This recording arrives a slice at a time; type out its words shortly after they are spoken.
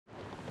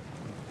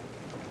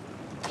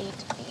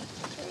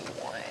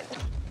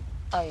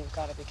Oh, you've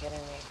got to be kidding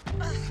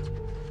me.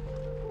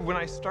 When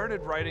I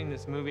started writing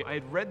this movie, I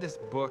had read this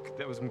book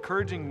that was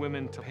encouraging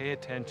women to pay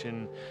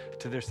attention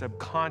to their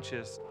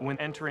subconscious when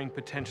entering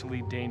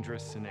potentially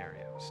dangerous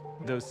scenarios.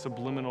 Those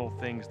subliminal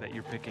things that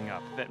you're picking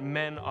up that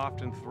men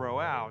often throw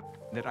out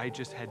that I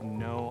just had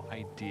no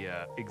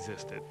idea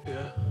existed.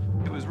 Yeah.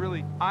 It was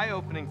really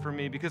eye-opening for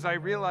me because I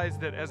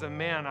realized that as a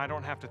man, I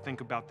don't have to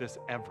think about this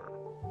ever.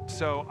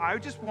 So I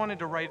just wanted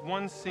to write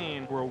one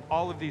scene where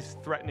all of these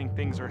threatening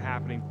things are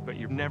happening, but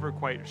you're never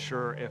quite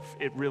sure if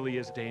it really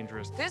is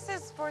dangerous. This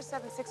is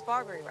 476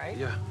 Barbary, right?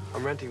 Yeah,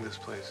 I'm renting this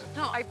place.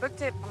 No, I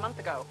booked it a month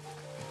ago.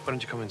 Why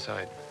don't you come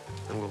inside,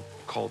 and we'll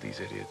call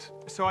these idiots.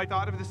 So I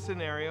thought of this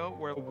scenario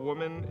where a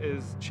woman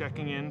is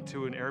checking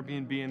into an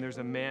Airbnb and there's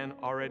a man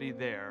already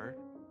there.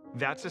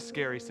 That's a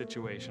scary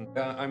situation.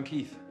 I'm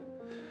Keith.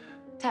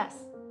 Tess.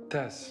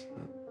 Tess.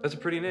 That's a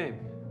pretty name.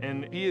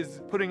 And he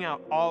is putting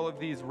out all of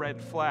these red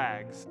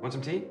flags. Want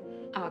some tea?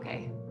 Oh,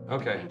 okay.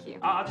 Okay. Thank you.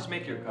 I'll just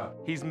make you a cup.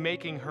 He's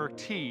making her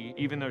tea,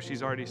 even though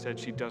she's already said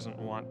she doesn't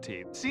want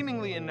tea.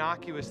 Seemingly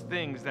innocuous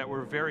things that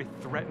were very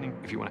threatening.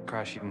 If you want to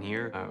crash in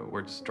here,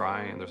 where it's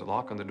dry and there's a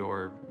lock on the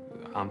door,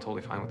 I'm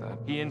totally fine with that.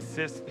 He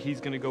insists he's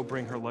gonna go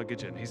bring her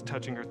luggage in. He's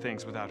touching her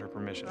things without her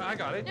permission. I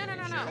got it.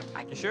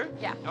 No. You sure?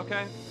 Yeah.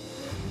 Okay.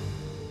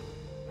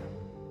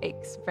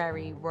 It's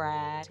very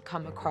rare to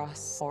come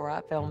across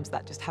horror films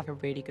that just have a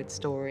really good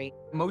story.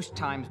 Most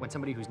times when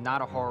somebody who's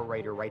not a horror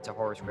writer writes a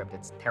horror script,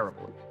 it's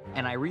terrible.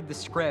 And I read the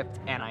script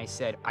and I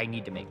said, I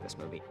need to make this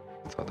movie.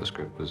 I thought the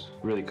script was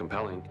really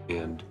compelling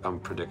and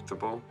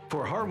unpredictable.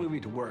 For a horror movie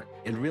to work,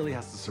 it really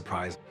has to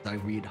surprise. I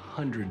read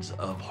hundreds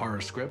of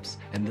horror scripts,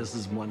 and this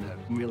is one that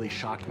really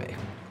shocked me.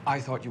 I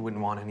thought you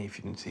wouldn't want any if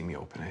you didn't see me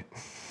open it,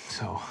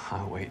 so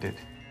I waited.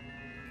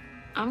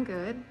 I'm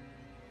good,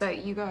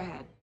 but you go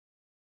ahead.